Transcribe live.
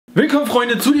Willkommen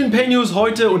Freunde zu den PayNews,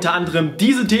 heute unter anderem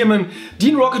diese Themen.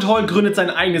 Dean Rocket Hall gründet sein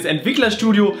eigenes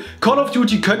Entwicklerstudio, Call of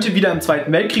Duty könnte wieder im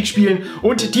Zweiten Weltkrieg spielen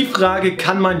und die Frage,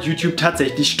 kann man YouTube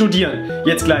tatsächlich studieren?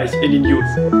 Jetzt gleich in den News.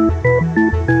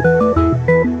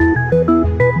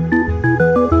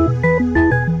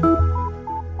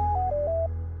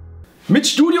 Mit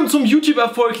Studium zum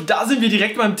YouTube-Erfolg, da sind wir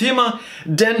direkt beim Thema,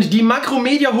 denn die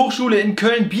Makromedia-Hochschule in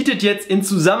Köln bietet jetzt in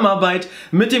Zusammenarbeit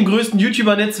mit dem größten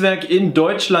YouTuber-Netzwerk in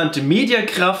Deutschland,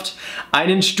 Mediakraft,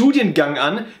 einen Studiengang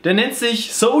an, der nennt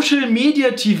sich Social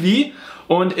Media TV.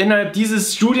 Und innerhalb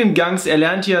dieses Studiengangs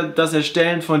erlernt ihr das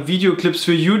Erstellen von Videoclips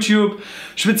für YouTube,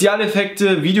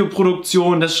 Spezialeffekte,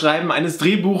 Videoproduktion, das Schreiben eines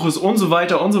Drehbuches und so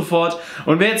weiter und so fort.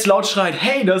 Und wer jetzt laut schreit,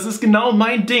 hey, das ist genau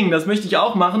mein Ding, das möchte ich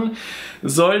auch machen,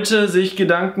 sollte sich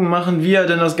Gedanken machen, wie er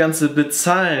denn das Ganze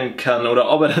bezahlen kann oder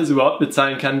ob er das überhaupt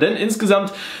bezahlen kann. Denn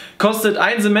insgesamt kostet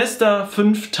ein Semester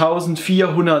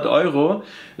 5.400 €.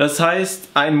 Das heißt,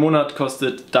 ein Monat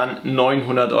kostet dann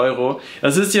 900 €.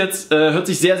 Das ist jetzt, hört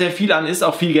sich sehr, sehr viel an, ist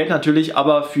auch viel Geld natürlich,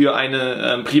 aber für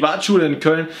eine Privatschule in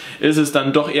Köln ist es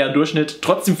dann doch eher Durchschnitt.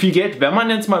 Trotzdem viel Geld, wenn man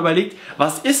jetzt mal überlegt,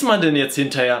 was ist man denn jetzt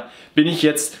hinterher? Bin ich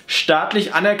jetzt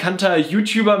staatlich anerkannter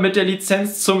YouTuber mit der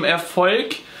Lizenz zum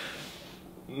Erfolg?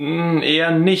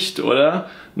 Eher nicht, oder?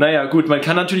 Naja gut, man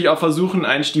kann natürlich auch versuchen,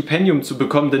 ein Stipendium zu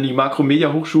bekommen, denn die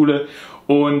Makromedia Hochschule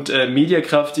und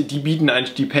Mediakraft, die bieten ein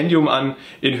Stipendium an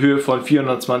in Höhe von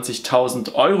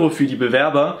 420.000 € für die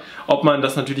Bewerber. Ob man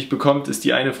das natürlich bekommt, ist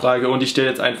die eine Frage und ich stelle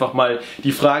jetzt einfach mal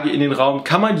die Frage in den Raum,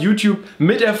 kann man YouTube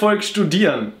mit Erfolg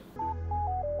studieren?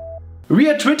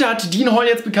 Via Twitter hat Dean Hall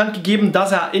jetzt bekannt gegeben,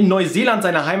 dass er in Neuseeland,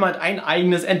 seiner Heimat, ein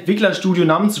eigenes Entwicklerstudio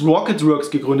namens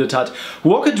Rocketworks gegründet hat.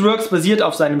 Rocketworks basiert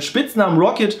auf seinem Spitznamen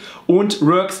Rocket und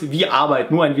Works wie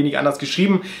Arbeit, nur ein wenig anders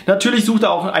geschrieben. Natürlich sucht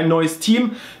er auch ein neues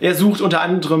Team. Er sucht unter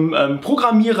anderem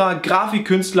Programmierer,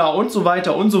 Grafikkünstler und so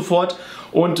weiter und so fort.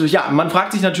 Und ja, man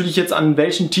fragt sich natürlich jetzt, an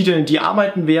welchen Titeln die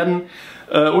arbeiten werden.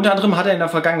 Unter anderem hat er in der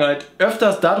Vergangenheit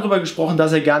öfters darüber gesprochen,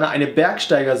 dass er gerne eine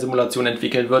Bergsteiger-Simulation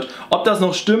entwickeln wird. Ob das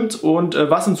noch stimmt und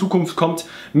was in Zukunft kommt,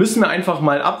 müssen wir einfach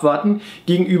mal abwarten.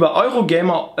 Gegenüber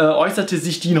Eurogamer äußerte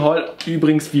sich Dean Hall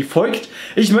übrigens wie folgt: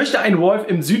 Ich möchte ein Wolf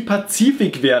im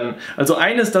Südpazifik werden. Also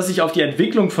eines, das sich auf die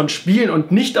Entwicklung von Spielen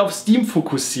und nicht auf Steam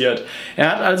fokussiert.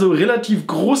 Er hat also relativ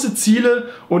große Ziele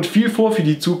und viel vor für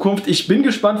die Zukunft. Ich bin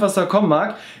gespannt, was da kommen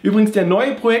mag. Übrigens, der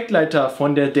neue Projektleiter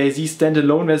von der DayZ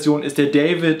Standalone-Version ist der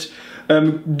David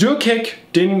Dürkek,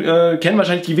 den kennen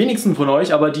wahrscheinlich die wenigsten von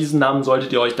euch, aber diesen Namen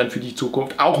solltet ihr euch dann für die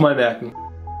Zukunft auch mal merken.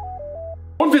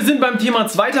 Und wir sind beim Thema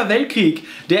Zweiter Weltkrieg.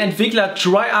 Der Entwickler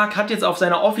Treyarch hat jetzt auf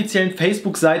seiner offiziellen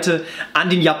Facebook-Seite an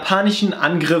den japanischen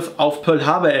Angriff auf Pearl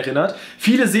Harbor erinnert.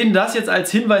 Viele sehen das jetzt als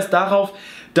Hinweis darauf,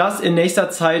 dass in nächster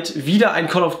Zeit wieder ein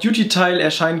Call of Duty Teil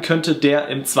erscheinen könnte, der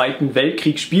im Zweiten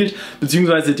Weltkrieg spielt,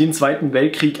 beziehungsweise den Zweiten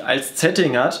Weltkrieg als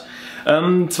Setting hat.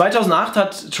 2008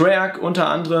 hat Treyarch unter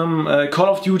anderem Call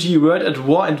of Duty World at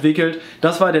War entwickelt.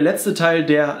 Das war der letzte Teil,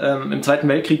 der im Zweiten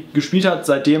Weltkrieg gespielt hat.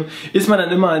 Seitdem ist man dann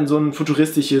immer in so ein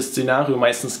futuristisches Szenario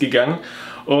meistens gegangen.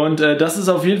 Und das ist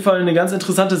auf jeden Fall eine ganz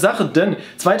interessante Sache, denn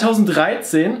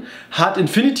 2013 hat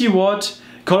Infinity Ward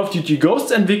Call of Duty Ghosts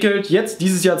entwickelt. Jetzt,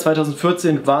 dieses Jahr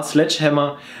 2014, war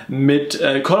Sledgehammer mit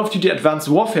Call of Duty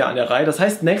Advanced Warfare an der Reihe. Das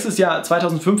heißt, nächstes Jahr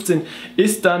 2015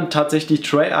 ist dann tatsächlich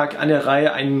Treyarch an der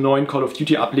Reihe, einen neuen Call of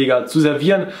Duty Ableger zu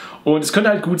servieren. Und es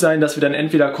könnte halt gut sein, dass wir dann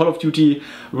entweder Call of Duty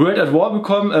World at War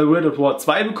bekommen, World at War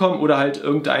 2 bekommen oder halt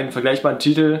irgendeinen vergleichbaren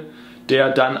Titel, der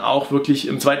dann auch wirklich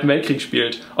im Zweiten Weltkrieg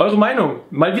spielt. Eure Meinung?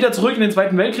 Mal wieder zurück in den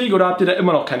Zweiten Weltkrieg oder habt ihr da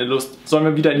immer noch keine Lust? Sollen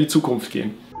wir wieder in die Zukunft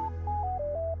gehen?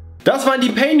 Das waren die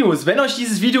PayNews. Wenn euch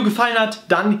dieses Video gefallen hat,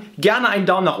 dann gerne einen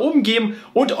Daumen nach oben geben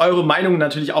und eure Meinung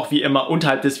natürlich auch wie immer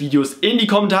unterhalb des Videos in die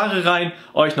Kommentare rein.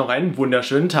 Euch noch einen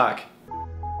wunderschönen Tag.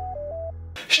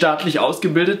 Staatlich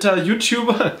ausgebildeter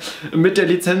YouTuber mit der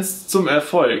Lizenz zum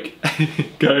Erfolg.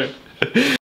 Geil.